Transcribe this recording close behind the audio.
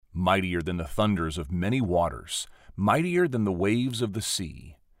mightier than the thunders of many waters, mightier than the waves of the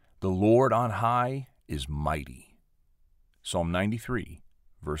sea. The Lord on high is mighty. Psalm 93,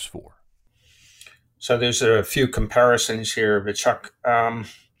 verse 4. So there's a few comparisons here, but Chuck,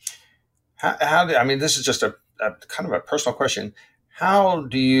 this is just a kind of a personal question. How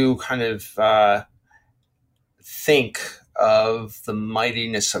do you kind of think of the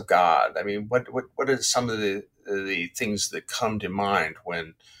mightiness of God? I mean, what are some of the things that come to mind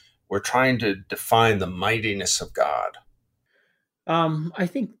when we're trying to define the mightiness of God? I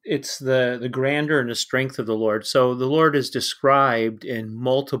think it's the grandeur and the strength of the Lord. So the Lord is described in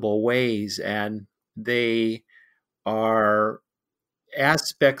multiple ways, and they are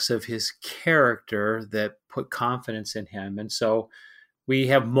aspects of his character that put confidence in him. And so we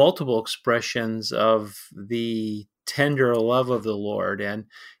have multiple expressions of the tender love of the Lord and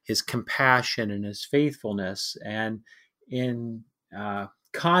his compassion and his faithfulness. And in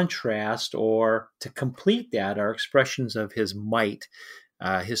contrast, or to complete that, are expressions of his might,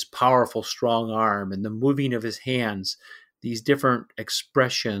 his powerful, strong arm, and the moving of his hands, these different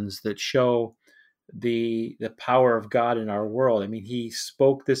expressions that show the power of God in our world. I mean, he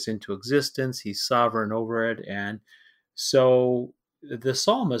spoke this into existence. He's sovereign over it. And so the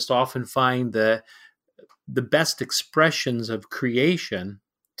psalmist often find the best expressions of creation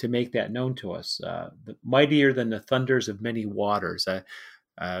to make that known to us. Mightier than the thunders of many waters.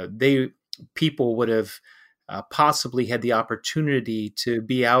 People would have possibly had the opportunity to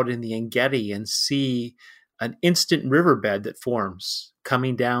be out in the Engedi and see an instant riverbed that forms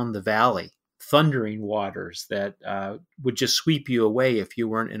coming down the valley, thundering waters that would just sweep you away if you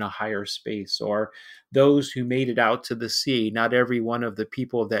weren't in a higher space. Or those who made it out to the sea. Not every one of the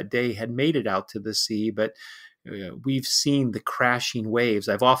people of that day had made it out to the sea, but we've seen the crashing waves.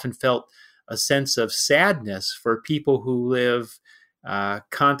 I've often felt a sense of sadness for people who live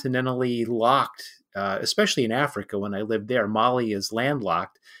continentally locked, especially in Africa. When I lived there, Mali is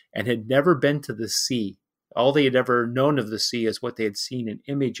landlocked and had never been to the sea. All they had ever known of the sea is what they had seen in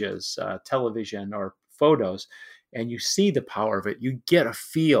images, television, or photos. And you see the power of it. You get a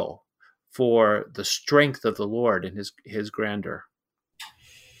feel for the strength of the Lord and his grandeur.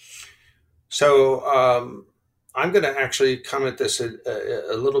 So I'm going to actually come at this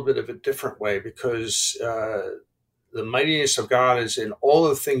a little bit of a different way, because the mightiness of God is in all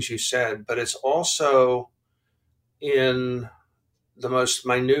of the things you said, but it's also in the most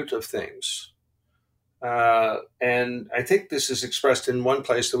minute of things. And I think this is expressed in one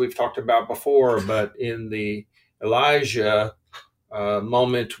place that we've talked about before, but in the Elijah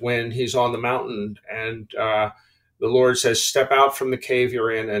moment when he's on the mountain and the Lord says, "Step out from the cave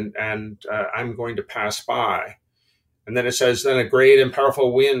you're in, and I'm going to pass by." And then it says, "Then a great and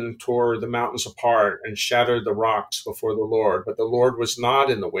powerful wind tore the mountains apart and shattered the rocks before the Lord. But the Lord was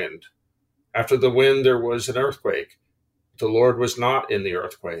not in the wind. After the wind, there was an earthquake. The Lord was not in the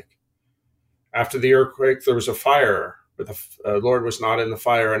earthquake. After the earthquake, there was a fire, but the Lord was not in the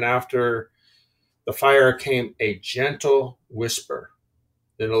fire. And after the fire came a gentle whisper.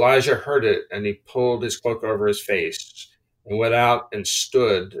 Then Elijah heard it, and he pulled his cloak over his face and went out and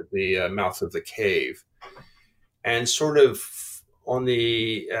stood at the mouth of the cave." And sort of on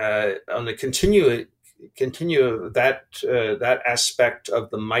the continue that aspect of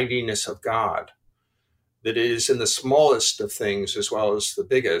the mightiness of God that is in the smallest of things as well as the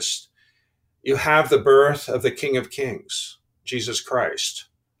biggest, you have the birth of the King of Kings, Jesus Christ,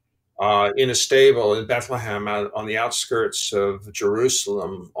 in a stable in Bethlehem on the outskirts of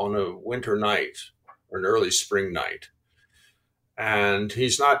Jerusalem on a winter night or an early spring night. And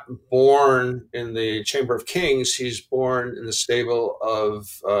he's not born in the chamber of kings. He's born in the stable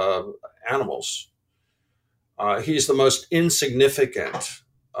of animals. He's the most insignificant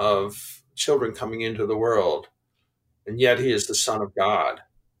of children coming into the world, and yet he is the Son of God.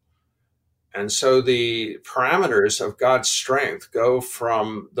 And so the parameters of God's strength go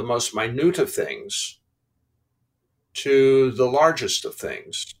from the most minute of things to the largest of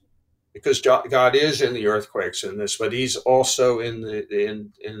things, because God is in the earthquakes in this, but he's also in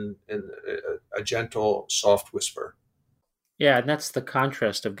a gentle, soft whisper. Yeah, and that's the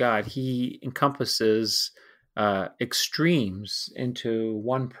contrast of God. He encompasses extremes into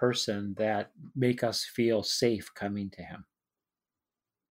one person that make us feel safe coming to him.